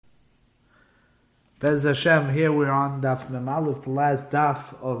Bez Hashem, here we're on Daf Mem Aleph, the last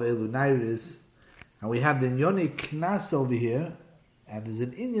Daf of Elunairis, and we have the Inyoni Knas over here, and there's an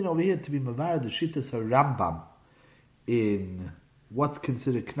Inyan over here to be Mavar, the Shitas Harambam, in what's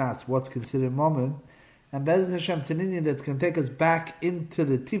considered Knas, what's considered Momon, and Bez Hashem, it's an Inyan that's going to take us back into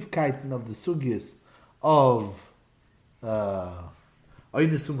the Tifkaiten of the Sugyas of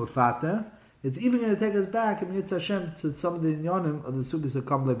Oynesum Ufata. It's even going to take us back, and it's Hashem, to some of the Inyonim of the Sugyas of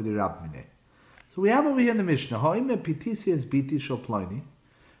Kam Levi Rabbimine. So we have over here in the Mishnah, Ha'ime pitisias biti shel ploini,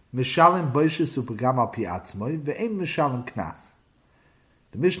 mishalim boishes upagam al pi atzmoi, ve'ein mishalim knas.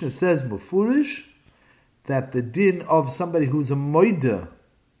 The Mishnah says, mufurish, that the din of somebody who's a moida,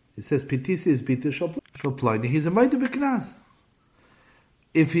 it says pitisias biti shel ploini, he's a moida b'knas.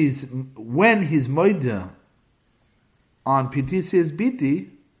 When he's moida on pitisias biti,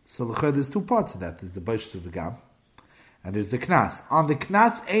 so there's two parts of that. There's the boishes upagam, and there's the knas. On the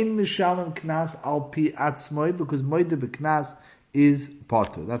knas, ein mishalim knas al pi atzmoi, because moide b'knas is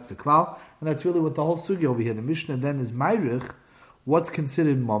potter. That's the klal, and that's really what the whole sugi over here. The Mishnah then is mayrich, what's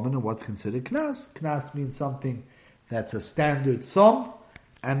considered momon and what's considered knas. Knas means something that's a standard sum,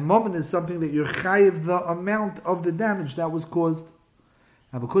 and momon is something that you're chayiv the amount of the damage that was caused.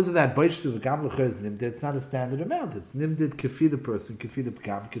 And because of that, boishes v'gam l'cher is nimded, it's not a standard amount. It's nimded kefi the person, kefi the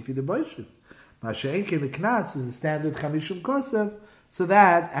p'gam, kefi the boishes. Masha'enke the knas is a standard chamishum kosev, so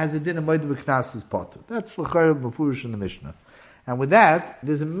that has a din of moed b'knas is potter. That's l'chayr b'furish in the Mishnah. And with that,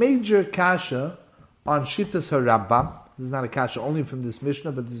 there's a major kasha on Shitas Haramb'am. This is not a kasha only from this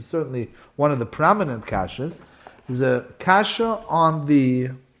Mishnah, but this is certainly one of the prominent kashas. There's a kasha on the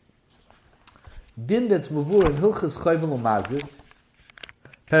din that's mavur in Hilchas Chayvel U'Mazid,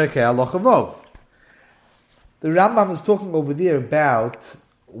 Perkei Halacha Vov. The Rambam is talking over there about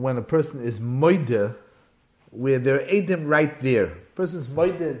when a person is moide, where there are edim right there. Person's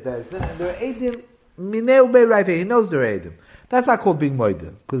moide in Bezdin, and there are edim mineu be right there. He knows there are edim. That's not called being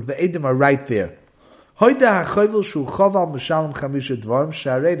moide, because the edim are right there. Hoida ha'chovel shu choval mishalim chamisha dvarim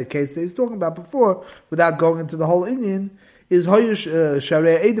sharei, the case that he's talking about before, without going into the whole Inyan, is hoyush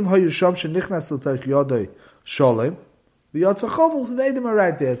sharei edim hoyusham shenichnas l'tark yodoi sholem v'yotza chovel, so the edim are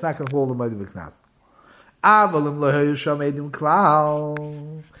right there. It's not going to hold the moide b'knas. Let's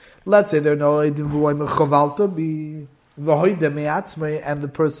say there are no edim v'oy mechovalto be v'hoide me'atzmei, and the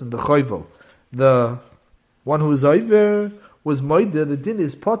person, the choivel, the one who is over, was moide, the din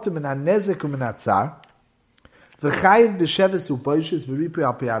is potem and anezek u'menatzar v'chayiv b'sheves u'poishes v'ripi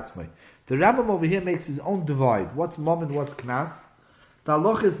al pi'atzmei. The Rambam over here makes his own divide. What's mom and what's knas? The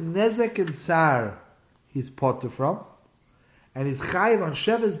halach is nezek and tsar he's potter from, and he's chayiv on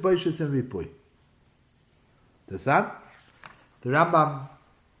sheves, boishes, and ripui. Does that? The Rambam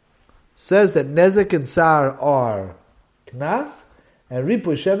says that nezek and tsar are knas, and ripu,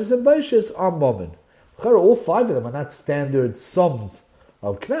 sheves, and boishes are momon. All five of them are not standard sums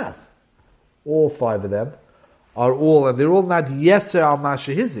of knas. All five of them are all, and they're all not yeser al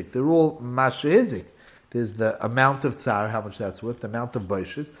mashahizik. They're all mashahizik. There's the amount of tsar, how much that's worth, the amount of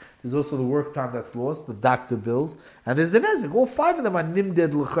boishes. There's also the work time that's lost, the doctor bills, and there's the nezek. All five of them are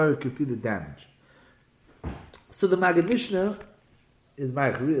nimded l'char kefi the damage. So the Maggid Mishnah is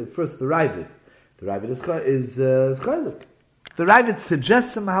first the Ravid. The Ravid is chaylik. The Ravid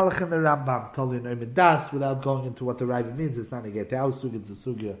suggests a mahalach in the Rambam, told you in Das, without going into what the Ravid means. It's not a get our sugya, it's a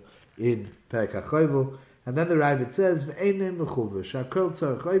sugya in Perek HaChoyvel. And then the Ravid says, "V'einim mechuver shakol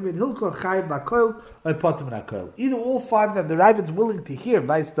tzarich oimid hilko chayiv b'akol or potem b'akol." Either all five of them, the Ravid's willing to hear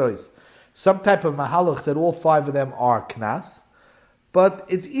vice dois, some type of mahalach that all five of them are knas. But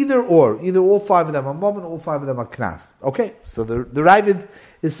it's either or. Either all five of them are mom and all five of them are knas. Okay, so the Ravid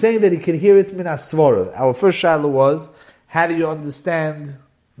is saying that he can hear it min hasvara. Our first shaila was, how do you understand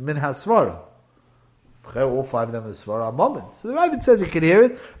min hasvara? All five of them are svara are mom. So the Ravid says he can hear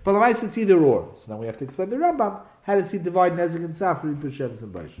it, but the mice it's either or. So then we have to explain the Rambam. How does he divide nezek and saf, ripu, sheves,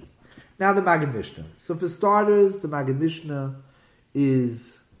 and boishes? Now the Maggid Mishnah. So for starters, the Maggid Mishnah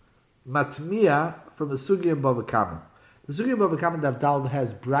is matmiya from a sugya and bava kama. The Sugya of Bava Daf Daled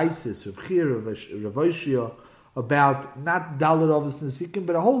has brises of Chir, of Ravoshia, about not Daled Ovos Nezikim,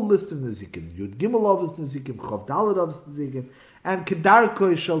 but a whole list of Nezikim. Yud Gimel Ovos Nezikim, Chov Daled Ovos Nezikim, and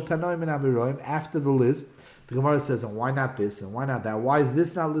Kedarkoi Shel Tanoim and Amiroim, after the list. The Gemara says, and why not this, and why not that? Why is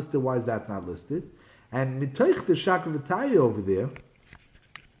this not listed, why is that not listed? And Mitoich the Shakavataya over there,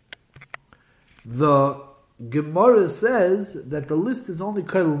 the Gemara says that the list is only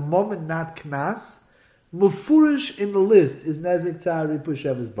called Moment, not Knas. Mufurish in the list is nezek tzar ripu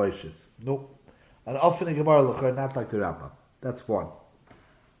sheves boishes. No, and often in Gemara l'chor, not like the Rambam. That's one.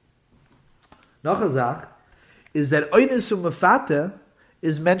 Nachazak is that oinesu mefata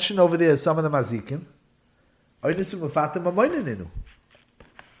is mentioned over there as some of the mazikim. Oinus umufata mamoineninu.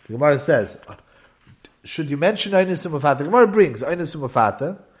 The Gemara says, should you mention oinus umufata? The Gemara brings oinus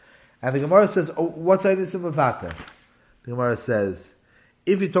umufata, and the Gemara says, oh, what's oinus umufata? The Gemara says,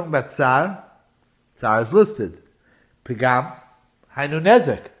 if you're talking about tsar is listed. Pigam, hainu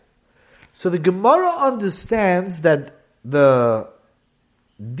nezek. So the Gemara understands that the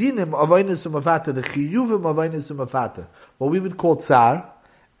dinim of oinus umufata, the chiyuvim of oinus umufata, what we would call tsar,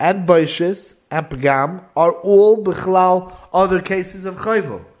 and boishes, and pigam, are all bichlal other cases of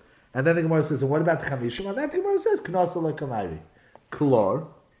chayvul. And then the Gemara says, and what about chamishim? And then the Gemara says, knas alekamari. Klor,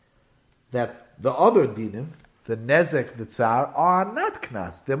 that the other dinim, the nezek, the tsar, are not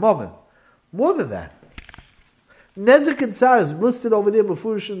knas, they're moment. More than that. Nezek and tsar is listed over there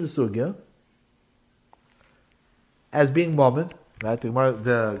before in the sugya as being moment, right?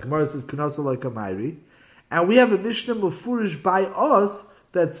 The Gemara says knas alekamari. And we have a Mishnah mefurish by us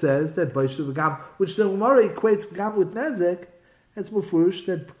that says that Baishav Pagam, which the Gemara equates Pagam with Nezek, it's mefurish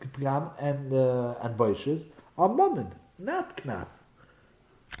that Pagam and Baishes are moment, not Knas.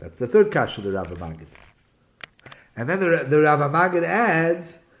 That's the third kasha of the Rav Magid. And then the Rav Magid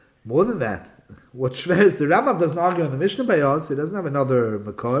adds more than that. What Shver is, the Rambam doesn't argue on the Mishnah by us, he doesn't have another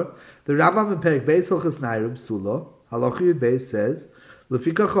Makor. The Rambam in Perek Beis Hilchos Nairim Psula, Halacha Yud Beis says,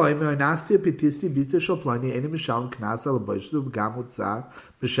 Lefika choimer nastia pitisti bita shalplani eni mishalem knas al boishlu b'gam utzar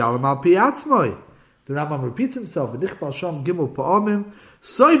b'shalem al piatzmoi. The Rambam repeats himself. V'dich bal shom gimel pa'omim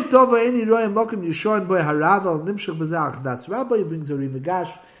soif tova eni royem mokim yishorin boy harav al nimshach b'zeh achdas rabba. He brings a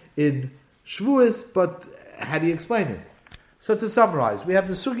Rimagash in Shavuos, but how do you explain it? So to summarize, we have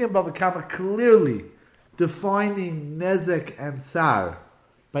the Sugi and Bava Kama clearly defining nezek and tsar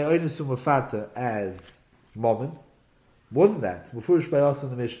by oinus umufata as moment. More than that, Mufurish by us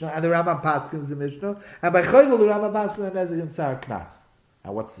in the Mishnah, and the Rambam Paskins the Mishnah, and by Chayvul the Rambam Paskins and Nezek and Tsar Knas.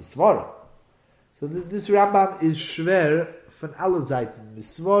 Now what's the Svara? So this Rambam is Shver from alle Seiten. The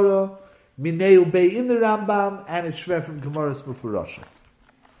Svara, Mineu Bei in the Rambam, and it's Shver from Gemaras Mufurashas.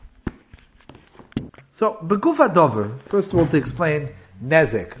 So, Begufa Dover, first of all to explain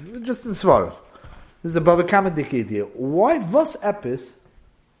Nezek, just in Svara. This is a Bava Kama dik idea. Why was epis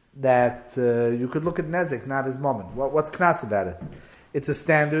that you could look at Nezek, not as moment? What's Knas about it? It's a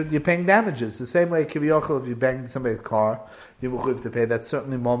standard, you're paying damages. The same way, Kivyochel, if you banged somebody's car, you will have to pay. That's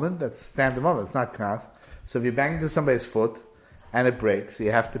certainly moment, that's standard moment, it's not Knas. So if you bang into somebody's foot, and it breaks,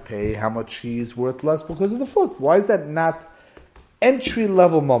 you have to pay how much he's worth less because of the foot. Why is that not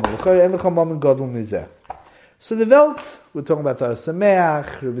entry-level moment? So the Welt, we're talking about Torah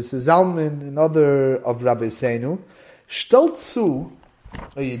Sameach, Rabbi Zalman, and other of Rabbi Seinu, Stoltzu,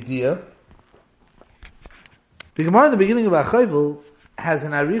 a idea. The Gemara in the beginning of Achayvul has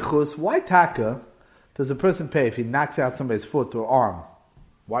an arichus. Why taka does a person pay if he knocks out somebody's foot or arm?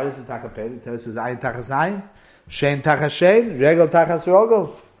 Why does the taka pay? It tells us ayin tachas ayin, shein tachas shein, regel tachas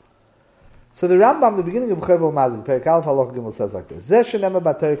regel. So the Rambam, the beginning of Achayvul Mazik, Perek Aleph Halacha Gimel says like this: Zeh shenema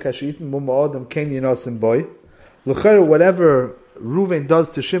b'Torah kashitin mumo adam ken yinosim boy. L'chayr, whatever Ruvain does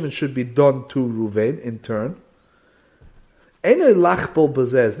to Shimon should be done to Ruvain in turn.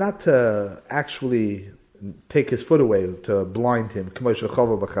 It's not to actually take his foot away, to blind him. He's roy,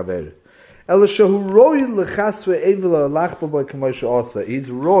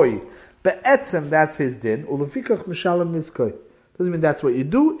 be'etzem, that's his din. Doesn't mean that's what you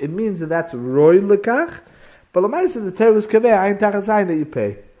do, it means that that's roy lekach, but the Torah is kaveh, ayin tachazayin that you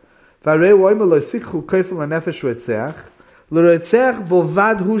pay.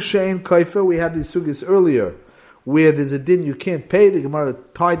 We had these sugis earlier, where there's a din you can't pay. The Gemara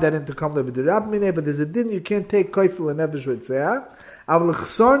tied that into Kamla b'dirab, but there's a din you can't take koifer l'nefesh v'tzeach. Avol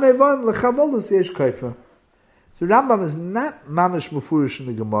l'chsor nevan l'chavolus yesh koifer. So Rambam is not mamish mufurish in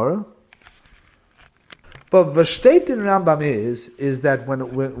the Gemara, but v'shteit in Rambam is that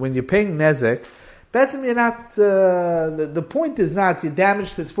when you're paying nezek, betzim you're not. The point is not you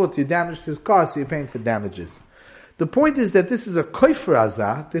damaged his foot, you damaged his car, so you're paying for damages. The point is that this is a koifer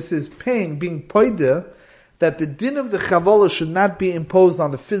azah. This is paying, being poider, that the din of the chavola should not be imposed on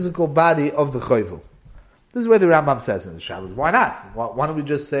the physical body of the chayvul. This is where the Rambam says in the Shabbos. Why not? Why don't we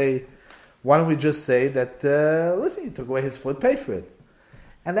just say that, listen, you took away his foot, pay for it.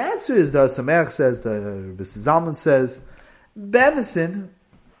 And the answer is, the Sameach says, the Rabbi Zalman says, Be'emesin,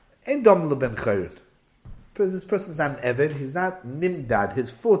 ain't dom leben chayrit. This person's not an eved, he's not nimdad. His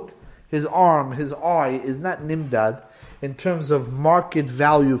foot, his arm, his eye is not nimdad in terms of market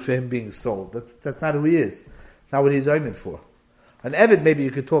value for him being sold. That's not who he is. It's not what he's aiming for. An Evid, maybe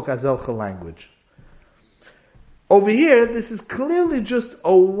you could talk Azelcha language. Over here, this is clearly just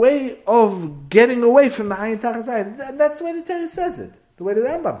a way of getting away from the Ayin Tachas Ayin. That's the way the Torah says it. the way the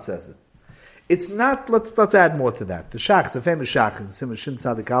Rambam says it. It's not, let's add more to that. The shach, the famous shach in Simon Shin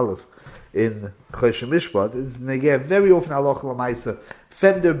Tzadik Aleph in Choshen Mishpat is negeh very often halacha l'maisa,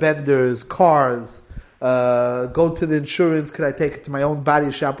 fender benders, cars, go to the insurance, could I take it to my own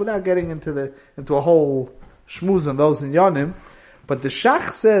body shop without getting into a whole shmuz on those in Yonim. But the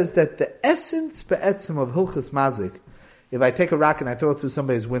shach says that the essence be'etzim of Hilchas Mazik, if I take a rock and I throw it through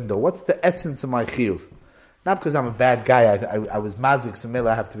somebody's window, what's the essence of my chiyuv? Not because I'm a bad guy, I was mazik, so maybe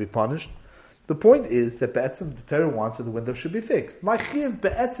I have to be punished. The point is that be'etzim, the Torah wants that the window should be fixed. My chiyuv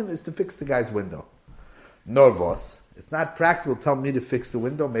be'etzim is to fix the guy's window. Norvos, it's not practical to tell me to fix the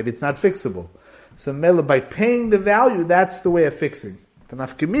window, maybe it's not fixable. So mela, by paying the value, that's the way of fixing. The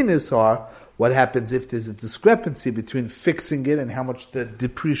nafkaminas are, what happens if there's a discrepancy between fixing it and how much the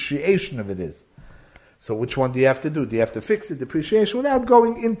depreciation of it is. So which one do you have to do? Do you have to fix the depreciation without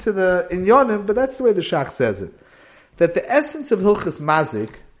going into the inyonim? But that's the way the shach says it. That the essence of Hilchas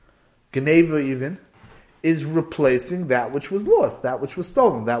Mazik, Geneva even, is replacing that which was lost, that which was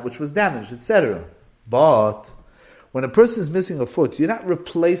stolen, that which was damaged, etc. But when a person is missing a foot, you're not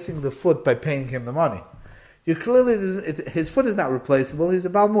replacing the foot by paying him the money. You clearly, his foot is not replaceable, he's a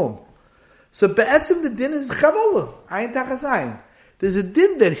balmum. So be'etzim the din is chavolah, ayin tachas ayin. There's a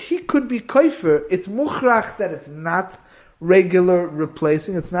din that he could be koifer, it's muchrach that it's not regular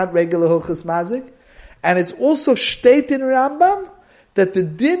replacing, it's not regular hilchas mazik, and it's also state in Rambam that the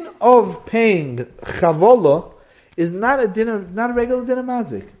din of paying chavolah is not a regular din of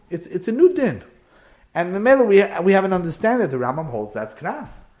mazik. It's a new din. And the Mela, we have an understanding that the Rambam holds that's knas.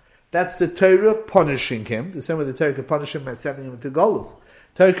 That's the Torah punishing him. The same way the Torah could punish him by sending him to Golus.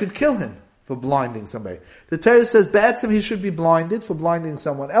 Torah could kill him for blinding somebody. The Torah says, Ba'atzim, he should be blinded for blinding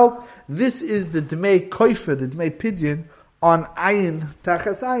someone else. This is the Dmei Koifer, the Dmei Pidyon, on Ayin,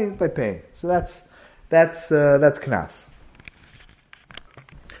 Tachas Ayin, by paying. So that's Knas.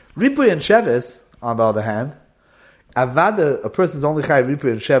 Ripuy and Sheves, on the other hand, Avada, a person's only Chai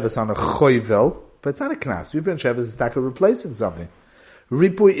Ripuy and Sheves on a Choivel, but it's not a Knas. Ripuy and Sheves is like replacing something.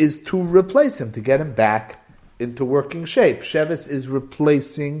 Ripuy is to replace him, to get him back into working shape. Sheves is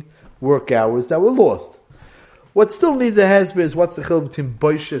replacing work hours that were lost. What still needs a hesber is what's the chiluk between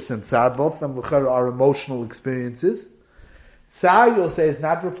boishes and tsar. Both of them are emotional experiences. Tsar, you'll say, is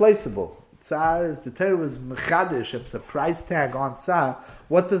not replaceable. Tsar is, the Torah was mechadish, it's a price tag on tsar.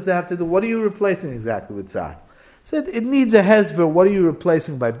 What does that have to do? What are you replacing exactly with tsar? So it needs a hesber. What are you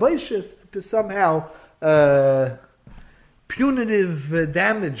replacing by boishes? Because somehow, punitive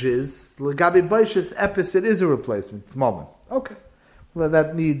damages, Lagabi boishes, epis, it is a replacement. It's moment. Okay. Well,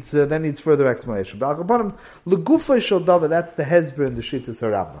 that needs further explanation. But legufay shel davar, that's the hesber in the Shittas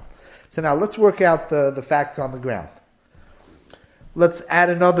Haramb'am. So now let's work out the facts on the ground. Let's add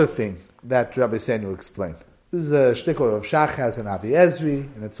another thing that Rabbi Senu explained. This is a shtickler of Shach has an Avi Ezri,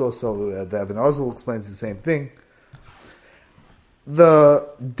 and it's also the Evan Ozel explains the same thing. The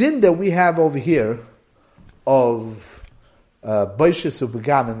din that we have over here of Boishis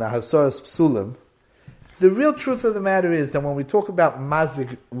Ubegam and the Hasoras Psulim, the real truth of the matter is that when we talk about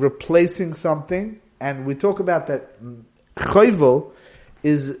mazik replacing something, and we talk about that choivel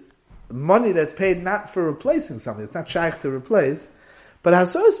is money that's paid not for replacing something, it's not shaykh to replace, but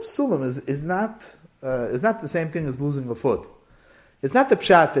hasoras psulim is not the same thing as losing a foot. It's not the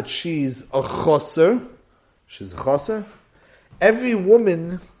pshat that she's a choser. She's a choser. Every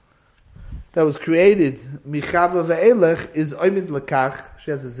woman that was created, Michava ve'elech, is oimid lekach.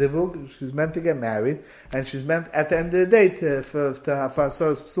 She has a zivug, she's meant to get married, and she's meant at the end of the day for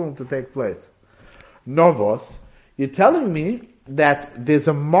Hasoras Psulim to take place. Novos, you're telling me that there's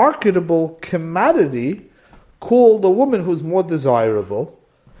a marketable commodity called a woman who's more desirable.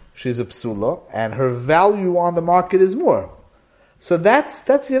 She's a psula, and her value on the market is more. So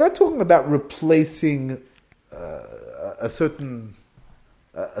that's you're not talking about replacing a certain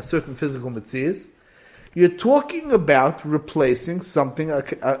physical metzias. You're talking about replacing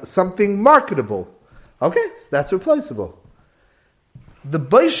something marketable. Okay, so that's replaceable. The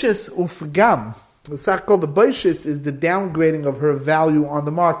boishes ufgam, the sach called the boishes, is the downgrading of her value on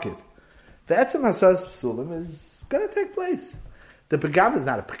the market. The etzem hasaras psulim is going to take place. The pagam is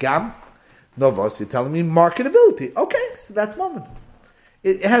not a pagam. Novos, you're telling me marketability. Okay, so that's moment.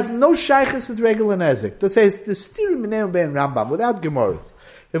 It has no shaykhs with regular nezik. To say the stiri mineu ben Rambam without gemaras.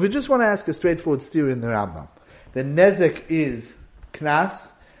 If we just want to ask a straightforward stiri in the Rambam, the nezik is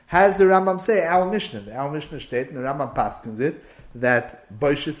knas. Has the Rambam say our Mishnah state, and the Rambam paskins it that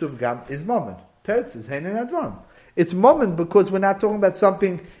boishis of gam is moment. Teretz is hein and advarim. It's moment because we're not talking about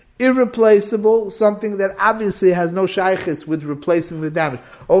something irreplaceable, something that obviously has no shaykhs with replacing the damage.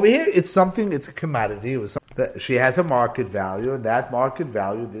 Over here, it's a commodity. The she has a market value, and that market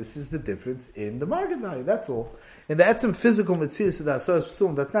value, this is the difference in the market value. That's all. And that's some physical mitzvahs of that.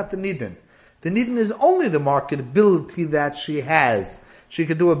 That's not the nidin. The nidin is only the marketability that she has. She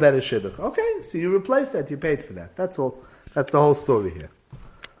could do a better shidduch. Okay, so you replace that. You paid for that. That's all. That's the whole story here.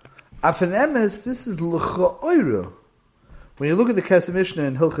 Afen emes, this is l'cha'oira. When you look at the Kesef Mishnah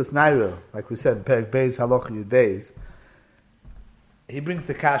in Hilchas Naira, like we said in Perek Beis Halacha Yud Beis, he brings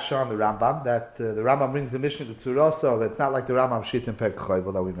the kasha on the Rambam, that the Rambam brings the Mishnah to Tzurasa, that's not like the Rambam Shit in Perek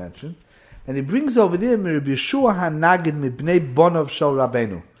Chovel that we mentioned. And he brings over there, Rabbi Yeshua HaNagid Mibnei Bonov Shel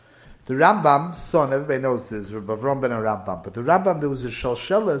Rabbeinu. The Rambam, son, everybody knows this, Rabbi Avram ben Rambam, but the Rambam, there was a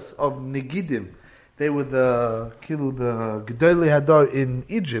Shalshelis of Negidim. They were the Gedolei Hador in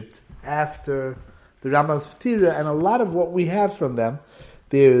Egypt after the Rambam's Petira, and a lot of what we have from them,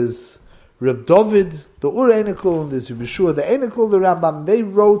 there's Reb David, the Ur Einikul, and there's Reb Yeshua, the Einikul, the Rambam, they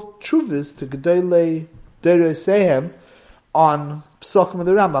wrote Chuvas to Gedolei Derei Sehem on Psokim of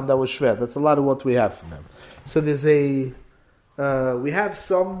the Rambam that was Shver. That's a lot of what we have from them. So there's we have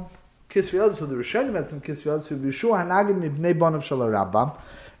some Kisviyos, so the Rishonim had some Kisviyos, Reb Yeshua HaNagid Mibnei Bonav Shel Rambam,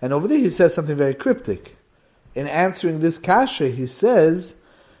 and over there he says something very cryptic. In answering this kasha, he says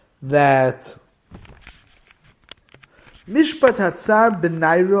that Mishpat HaTzar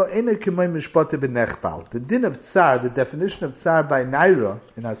b'Nairo ena k'may Mishpat b'Nechbal. The din of Tzar, the definition of Tzar by Nairo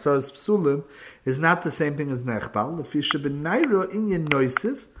in Asoros Psulim, is not the same thing as Nechbal. L'fisha b'Nairo inyan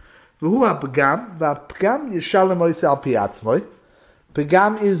noisif, v'hu ha'pgam, v'ha'pgam yishalem oise al pi atzmoi.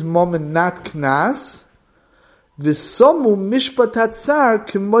 Pgam is moment not knas, v'somu Mishpat HaTzar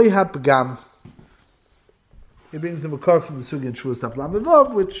k'moy ha'pgam. He brings the makar from the Sugi and Shuvas Taf Lamed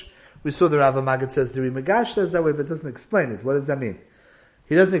Vav, which we saw the Rav Magid says the Rimagash says that way, but doesn't explain it. What does that mean?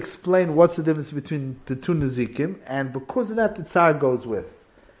 He doesn't explain what's the difference between the two Nezikim, and because of that, the Tsar goes with.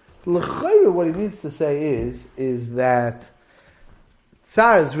 L'chayra, what he means to say is that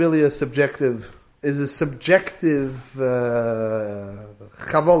Tsar is really a subjective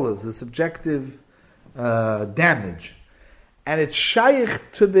chavolas, a subjective damage. And it's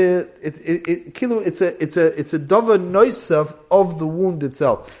shaykh to it's a dover noisav of the wound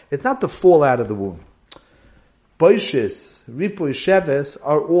itself. It's not the fall out of the wound. Boishes, ripoy sheves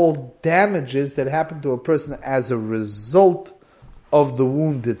are all damages that happen to a person as a result of the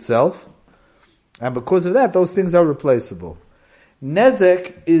wound itself. And because of that, those things are replaceable.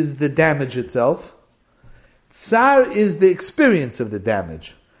 Nezek is the damage itself. Tsar is the experience of the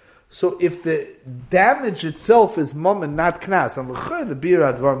damage. So if the damage itself is mum and not knas, and the biur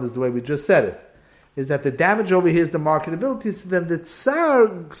advarim is the way we just said it, is that the damage over here is the marketability, so then the tsar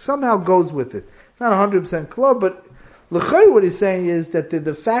somehow goes with it. It's not 100% clear, but what he's saying is that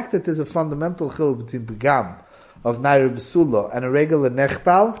the fact that there's a fundamental chil between pegam of naira b'sula and a regular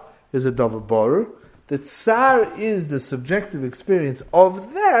nechbal is a davar borer. The tsar is the subjective experience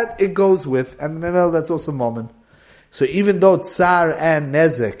of that, it goes with, and that's also moment. So even though Tsar and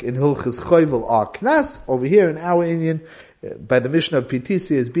Nezek in Hilchas Chovel are Knas, over here in our Indian, by the Mishnah of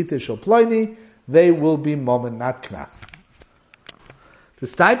PTC is Bite Shel Ploini, they will be Moment, not Knas. The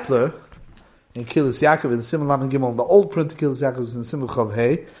Stipler, in Kilis Yaakov, in Simon Lam and Gimel, the old print of Kilis Yaakov is in Simon Chav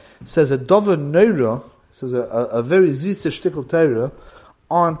Hey, says a Dover Neura, says a very Zisa Shtickle Teira,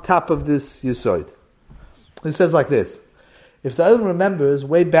 on top of this Yisoid. It says like this. If the Adam remembers,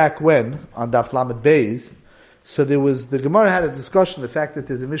 way back when, on Daf Lamed Beis, so the Gemara had a discussion, the fact that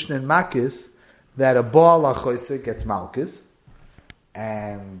there's a Mishnah in Makis, that a Baal HaChoyse gets Malchus,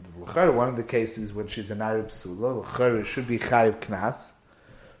 and one of the cases when she's an Arab Sula, should be Chayiv Knas,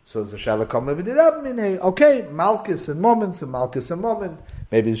 so the Shalakom Levidirab, okay, Malchus and Moments, and Malchus and Moment,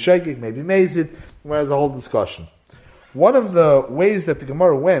 maybe it's Shegig, maybe Mazid, whereas a whole discussion. One of the ways that the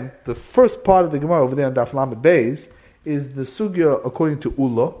Gemara went, the first part of the Gemara over there on Daf Lamed Beis, is the Sugya according to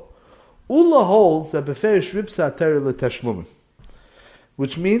Ula. Ula holds that beferish ripsa ateri l'tashlumin,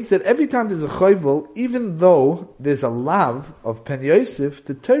 which means that every time there's a chayvul, even though there's a lav of Pen Yosef,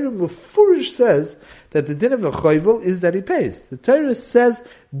 the Torah Mufurish says that the din of a chayvul is that he pays. The Torah says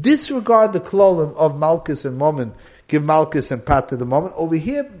disregard the klolim of Malchus and Momen, give Malchus and Pat to the Momen. Over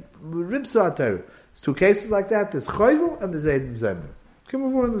here, ripsa ateri. It's two cases like that. There's chayvul and there's edim zemer. Come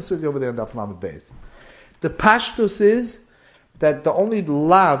over in the sugi over there in Daf Lamed Beis. The pashtus is that the only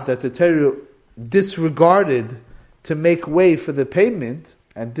lav that the Torah disregarded to make way for the payment,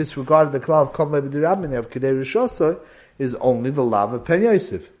 and disregarded the klal of Kom Levidirabmine of Kedei Rishosoi, is only the lav of Pen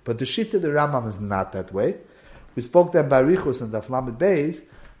Yosef. But the Shita of the Rambam is not that way. We spoke then by Richos and Daf Lamed Beis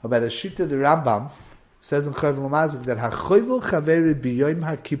about a Shita of the Rambam, says in Chovel Mazik, that HaChovel Chaveri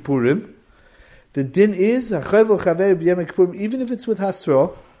B'yoim HaKippurim, the din is HaChovel Chaveri B'yoim HaKippurim, even if it's with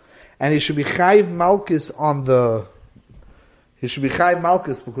Hasro, and he should be chayiv malchus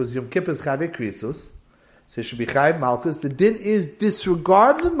because Yom Kippur is chayiv krisus, so he should be chayiv malchus. The din is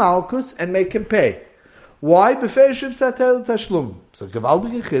disregard the malchus and make him pay. Why? Befeirshim satel tashlum. So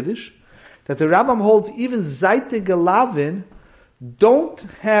gewaldige chiddush that the Rambam holds even Zaite Gelavin don't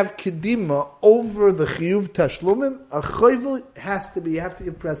have kedima over the chiyuv tashlumim. A choyvel has to be, you have to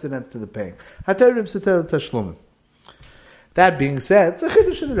give precedence to the paying. Haterim satel tashlumim. That being said, it's a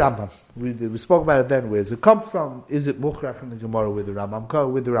chiddush of the Rambam. We spoke about it then. Where does it come from? Is it mukhrach in the Gemara where the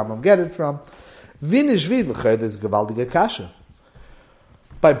Rambam get it from? Vinish vid l'chayr is gewaldige kasha.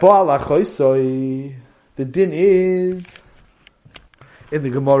 By Baal HaChoisoi, the din is in the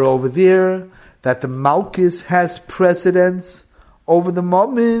Gemara over there that the Malchus has precedence over the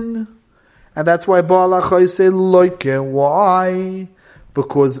Momin, and that's why Baal HaChoisoi loike. Why?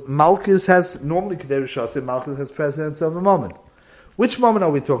 Because Malchus has, normally Kedei Rishasim, Malchus has precedence over the Momin. Which Momin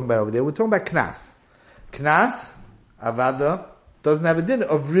are we talking about over there? We're talking about Knas. Knas, Avada, doesn't have a din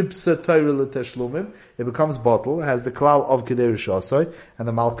of Ribsa Torah L'Teshlumim. It becomes bottle, has the klal of Kedei Rishasoi, and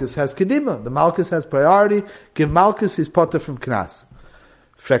the Malchus has Kedima. The Malchus has priority. Give Malchus his potter from Knas.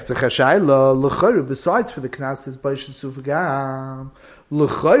 Besides for the Knas, is Baishin Sufagam.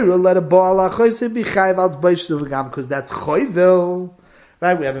 L'chayra, let a Baal HaChoisoi be Chayv als Baishin Sufagam, because that's Choyvel.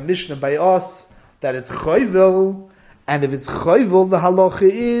 Right? We have a Mishnah by us that it's Choyvel, and if it's Choyvel, the halacha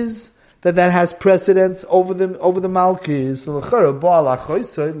is that has precedence over the Malchus. L'chayra, Baal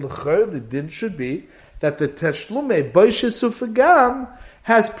HaChoisoi, l'chayra, the din should be that the Teshlume Baishin Sufagam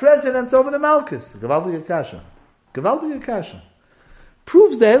has precedence over the Malchus. Gewaldige Kasha. Gewaldige Kasha.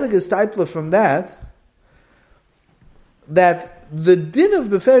 Proves the Heligas Taipler from that the din of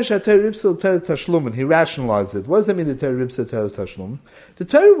Beferish HaTorah Ribsel Torah Tashlumin, he rationalized it. What does that mean, the Torah Ribsel Torah Tashlumin? The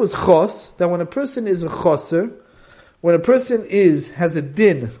Torah was chos, that when a person is a choser, when a person has a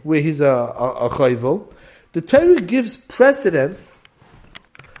din where he's a chayvel, the Torah gives precedence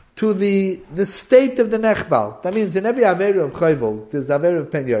to the state of the nechbal. That means in every Aveira of chayvel, there's the Aveira of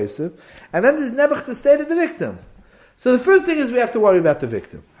Pen Yosef, and then there's never the state of the victim. So the first thing is we have to worry about the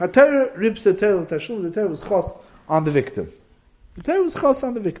victim. HaTorah Ribsel Torah Tashlumin, the Torah was chos on the victim. The Torah was chos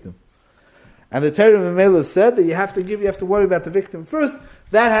on the victim. And the Torah Memela said that you have to worry about the victim first.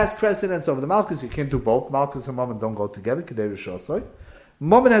 That has precedence over the Malchus. You can't do both. Malchus and Mammon don't go together. Kedei Rishasoi.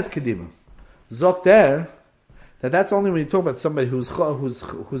 Mammon has Kedima. Zok there, that's only when you talk about somebody who's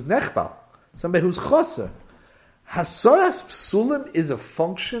nechbal. Somebody who's choser. Hasoras psulim is a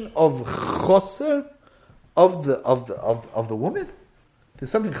function of choser of the woman. There's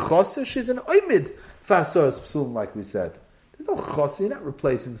something choser. She's an oimid for hasoras psulim, like we said. There's no choser. You're not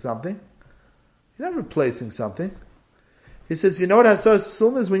replacing something. He says, you know what hasoras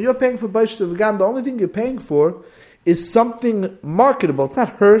psulim is? When you're paying for Baish V'gam, the only thing you're paying for is something marketable. It's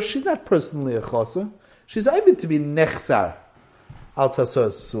not her. She's not personally a choser. She's able to be nechsar al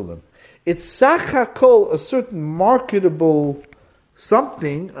hasoras psulim. It's sachakol, a certain marketable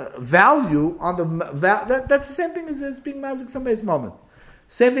something, value on the, that's the same thing as being mazik somebody's moment.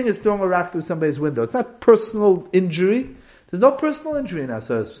 Same thing as throwing a rock through somebody's window. It's not personal injury. There's no personal injury in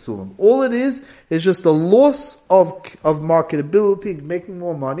Hasaras Psulim. All it is just a loss of marketability, making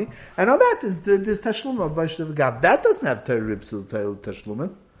more money. And on that is there's Tashlum of Vaishnav Gab. That doesn't have Ribsul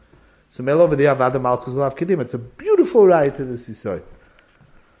Tashlumim. So Mel over there, Avada Malchus will have Kedim. It's a beautiful right to this Yisrael.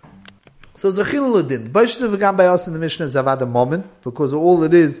 So Zachil Ludin. Vaishnav Gab by us in the Mishnah is Avada Moment, because all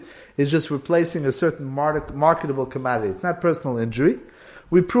it is just replacing a certain marketable commodity. It's not personal injury.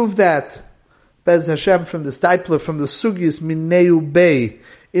 We prove that Bez Hashem from the Stipler, from the Sugyas Mineu Bey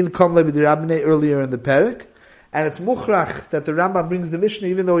in Komle B'dirabine earlier in the Perek. And it's Mukhrach that the Rambam brings the Mishnah,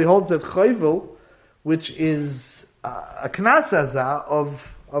 even though he holds that Choyvel, which is a Knasazah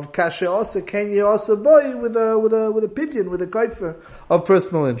of Kashe Osa, Kenya Osa Boy, with a pigeon, with a koifer of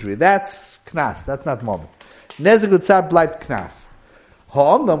personal injury. That's Knas, that's not Moment. Nezegud Tzar bleibt Knas.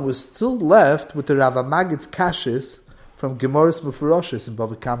 Ha'omdam was still left with the Rav Magid's Kashes from Gemoris Mufuroshes in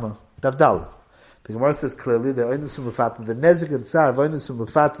Bava Kama Davdal. The Gemara says clearly the Oinusum Mufata, the Nezek and Tsar of Oinusum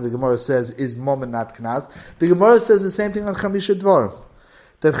Mufata, the Gemara says is Moment, not Knas. The Gemara says the same thing on Chamisha Dvorim.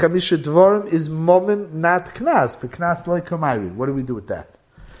 That Chamisha Dvorim is Moment, not Knas, but Knas loy Kamayri. What do we do with that?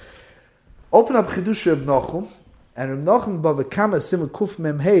 Open up Chidush Reb Nochum, and Reb Nochum Bava Kama Simon Kuf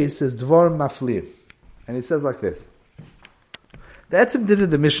Mem Hey says Dvorim Maflir. And he says like this. The Etzim did in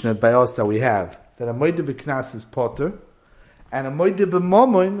the Mishnah by us that we have, that a Moide B'Knas is Potter, and a moide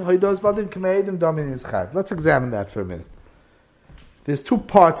b'momon, hoidos badim k'meidim domin is chayv. Let's examine that for a minute. There's two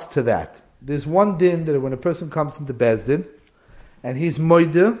parts to that. There's one din that when a person comes into Bezdin, and he's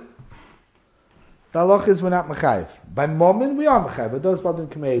moide, the halacha is we're not mechayiv. By moment we are mechayiv. But those baldim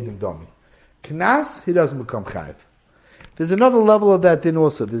kamei edim domi. Knas, he doesn't become chayiv. There's another level of that din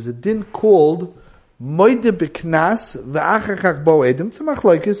also. There's a din called moide beknas ve'achachach bo edim. It's a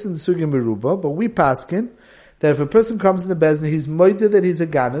machlokes in the sugya meruba, but we paskin that if a person comes in the bezdin, he's moide that he's a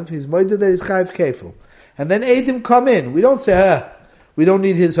ganav, he's moide that he's chayiv kefil. And then edim come in. We don't say, we don't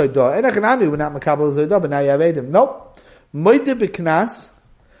need his hoidah. Enachanami, we're not makabel his hoidah, but now you have edim. Nope. Moide beknas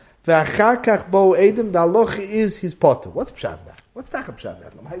ve'achachach bo edim, the halacha is his potter. What's pshat that? What's Tachab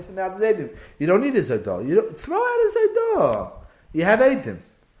Shabbat? You don't need his Eidim. You don't throw out his Eidim. You have Eidim.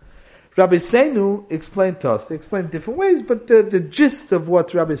 Rabbi Seinu explained to us. They explained different ways, but the gist of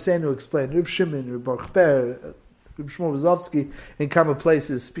what Rabbi Seinu explained, Reb Shimon, Reb Barchper, Reb Shmuel Wazowski, in common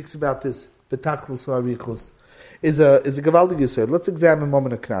places, speaks about this, Betaklus Harichus, is a Gavaldig Yisrael. Let's examine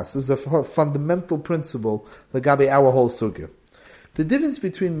Momon Knas. This is a fundamental principle, Lagabi our whole sugya. The difference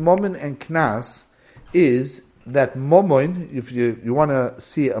between Momon and Knas is that Momon, if you want to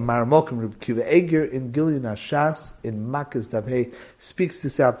see a Maramokim, Reb Kiva Eger in Gilead Hashas, in Makkos Davhei, speaks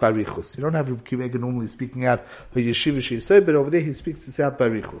this out by Richus. You don't have Reb Kiva Eger normally speaking out a Yeshiva Sheisoi, but over there he speaks this out by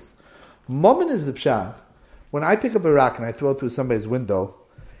Richus. Momon is the pshat. When I pick up a rock and I throw it through somebody's window,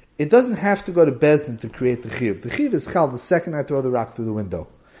 it doesn't have to go to Bezdin to create the Chiv. The Chiv is chal the second I throw the rock through the window.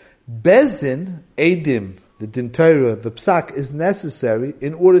 Bezdin, Eidim, the Din Torah, the Psak, is necessary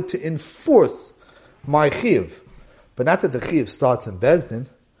in order to enforce my chiv, but not that the chiv starts in Bezdin.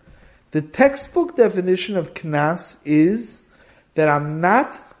 The textbook definition of knas is that I'm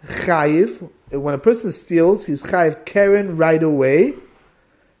not chayiv. When a person steals, he's chayiv keren right away.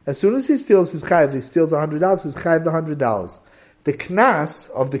 As soon as he steals, he's chayiv. He steals $100, he's chayiv the $100. The knas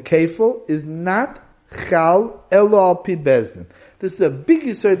of the kefil is not chal elo al pi Bezdin. This is a big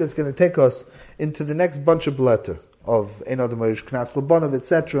yisod that's going to take us into the next bunch of letter of Ein Adam Morish Knas Labonov,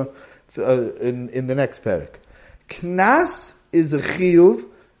 etc. In the next parak. Knas is a chiyuv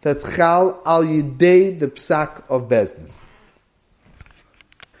that's chal al yidei the psak of Bezdin.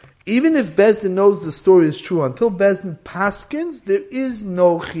 Even if Bezdin knows the story is true, until Bezdin paskins, there is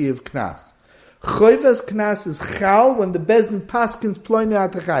no chiyuv knas. Choyvas knas is chal when the Bezdin paskins ployne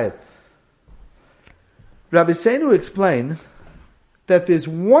atachayev. Rabbi Seinu explained that there's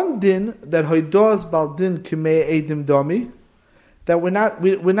one din that hoidos baldin kimei edim domi, that we're not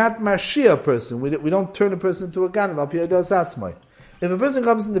marshia a person. We don't turn a person into a ganav. Al pi hoidos atzmai. If a person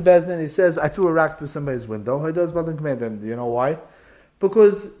comes in the bezdin and he says, I threw a rock through somebody's window, hoidos baldin kimei edim. Do you know why?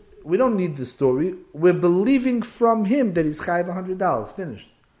 Because we don't need the story. We're believing from him that he's chayiv $100. Finished.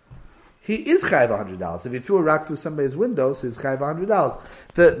 He is chayiv $100. If he threw a rock through somebody's window, so he's chayiv $100.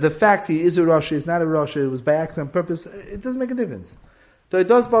 The fact he is a Rosh, he's not a Rosh, it was by accident on purpose, it doesn't make a difference. So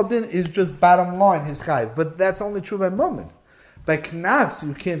Eidos Baldin is just bottom line, his chayiv. But that's only true by moment. By Knas,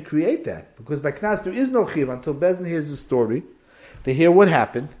 you can't create that. Because by Knas, there is no chiv until Bezdin hears the story. They hear what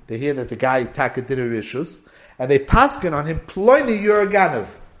happened. They hear that the guy Taka did a rishus. And they paskin on him, ployni, you're a ganav.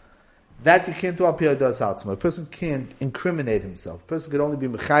 That you can't do al pi hoidos atzmai. A person can't incriminate himself. A person could only be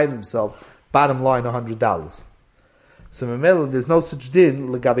mechayiv himself, bottom line, $100. So Memela, there's no such din,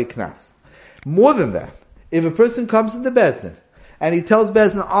 legabe Knas. More than that, if a person comes in the Bezdin, and he tells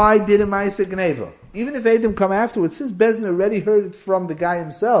Bezdin, I did a Ma'aseh Gneva. Even if Edom come afterwards, since Bezdin already heard it from the guy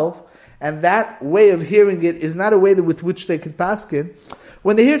himself, and that way of hearing it is not a way with which they could paskin,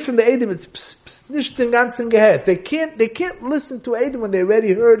 when they hear it from the Edom, it's nicht den ganzen Gehet. They can't listen to Edom when they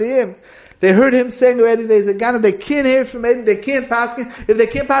already heard him. They heard him saying already there's a Gana. They can't hear it from Edom. They can't paskin. If they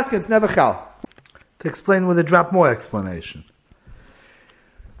can't paskin, it's never chal. To explain with a drop more explanation.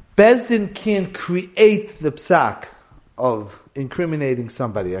 Bezdin can't create the psak of incriminating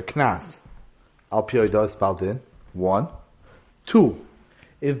somebody, a knas, al pi hoidos baldin, 1. 2,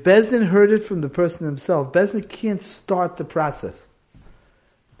 if Bezdin heard it from the person himself, Bezdin can't start the process.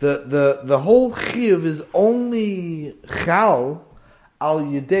 The whole chiyuv is only chal al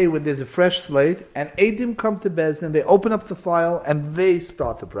yidei when there's a fresh slate, and Eidim come to Bezdin, they open up the file, and they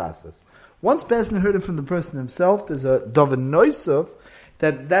start the process. Once Bezdin heard it from the person himself, there's a davar noisov,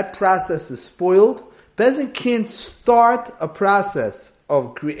 that process is spoiled. Bezdin can't start a process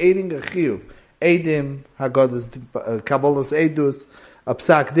of creating a chiyuv, Eidim, Haggadas, Kabbalas Eidus, a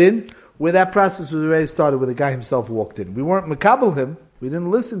Psak Din, where that process was already started, where the guy himself walked in. We weren't makabel him, we didn't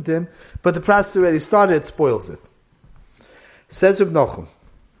listen to him, but the process already started, it spoils it. Says Reb Nochum,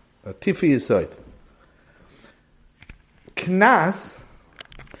 a Tifi Yisoid. Knas,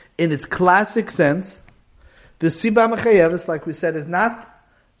 in its classic sense, the Siba Mechayeves, like we said, is not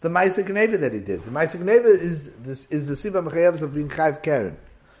the Ma'aseh Gneva that he did. The Ma'aseh Gneva is the Siva Mechayeves of being Chayiv Keren.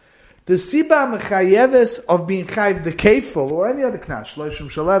 The siba mechayeves of being chayiv the kefil or any other knas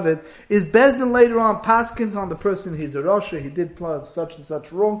shloshim shalevet is bezdin later on paskins on the person. He's a rosha. He did such and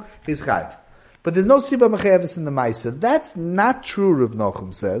such wrong. He's chayiv. But there's no siba mechayeves in the ma'isa. That's not true. Rav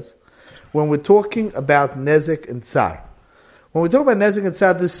Nochum says when we're talking about nezek and tsar. When we talk about nezek and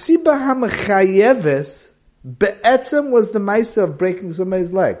tsar, the siba hamechayeves be'etzem was the ma'isa of breaking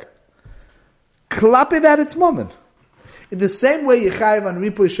somebody's leg. Klape that it's moment. In the same way you chayiv on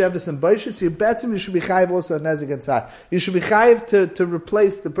ripu shevis and boishis, you should be chayiv also on nezek and tzar. You should be chayiv to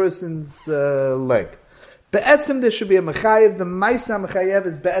replace the person's leg. Be'etzem there should be a mechayiv. The ma'isa mechayiv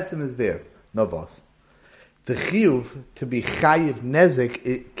is be'etzem is there. No vos. The chiyuv to be chayiv nezek,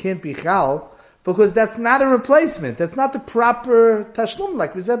 it can't be chal because that's not a replacement. That's not the proper tashlum.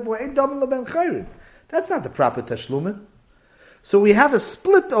 Like we said, that's not the proper tashlumin. So we have a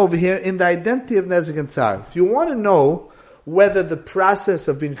split over here in the identity of nezek and tzar. If you want to know whether the process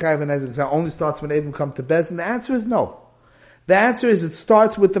of being chayiv and nezek and tzar only starts when Edom come to Bezin, the answer is no. The answer is it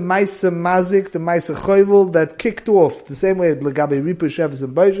starts with the Maisa Mazik, the Maisa Choyvel that kicked off the same way Lagabe Ripu Shevis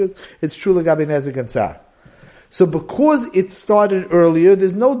and Boishes, it's true Lagabe Nezek and Tzar. So because it started earlier,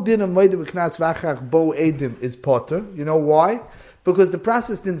 there's no din of Moed B'Knas V'Achach Bo Edim is Potter. You know why? Because the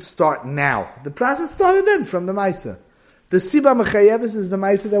process didn't start now. The process started then from the Maisa. The Siba Mechayevis is the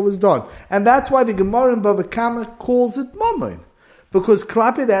Maisa that was done. And that's why the Gemara in Bava Kama calls it Mamoin. Because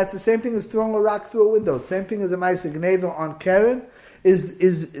klape that's the same thing as throwing a rock through a window. Same thing as a Maisa Gneva on Karen is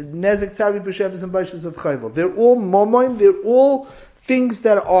Nezek Tzari B'Shevis and Baishas of Chayvel. They're all Mamoin. They're all things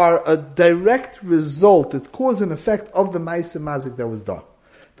that are a direct result. It's cause and effect of the Maisa Mazik that was done.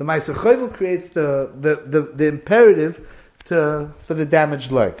 The Maisa Chayvel creates the imperative for the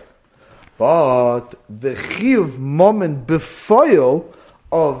damaged leg. But the Chiyuv moment befoil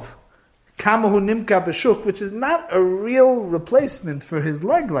of Kamahu Nimka B'Shuk, which is not a real replacement for his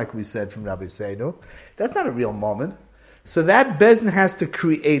leg, like we said from Rabbi Seinu. That's not a real moment. So that Bezin has to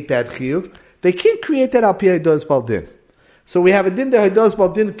create that Chiyuv. They can't create that Al Pi Haidos Baldin. So we have a din that Haidos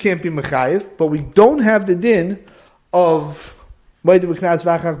Baldin can't be Mechayiv, but we don't have the din of Moed B'Knas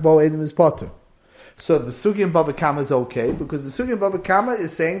V'Achach Bo Edim is Potter. So the Sugi in Bava Kama is okay, because the Sugi in Bava Kama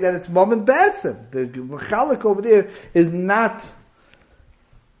is saying that it's moment B'Etzem. The Mechalik over there is not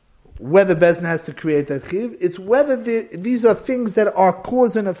whether Bezin has to create that chiv, it's whether these are things that are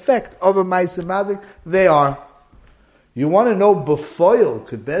cause and effect of a Maisa Mazik. They are. You want to know befoil,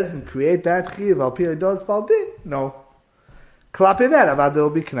 could Bezin create that chiv? Al Pi Haidos Baldin? No. Klape that, Avad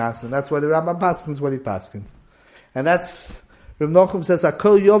will be knas, and that's why the Rambam paskins what he paskins. And that's, Rav Nochum says,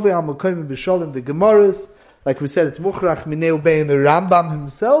 Akol Yove al Mokoyim B'Sholim, the Gemaras, like we said, it's Muchrach Mineu Bein, the Rambam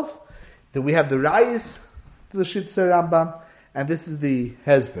himself, that we have the Rayis, the Shitzer Rambam, and this is the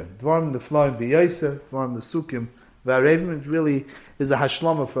Hezbollah. Dvarim the Floim B'Yoser, Dvarim the Sukim, V'Arevim, it really is a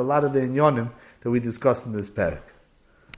hashlama for a lot of the inyonim that we discussed in this parak.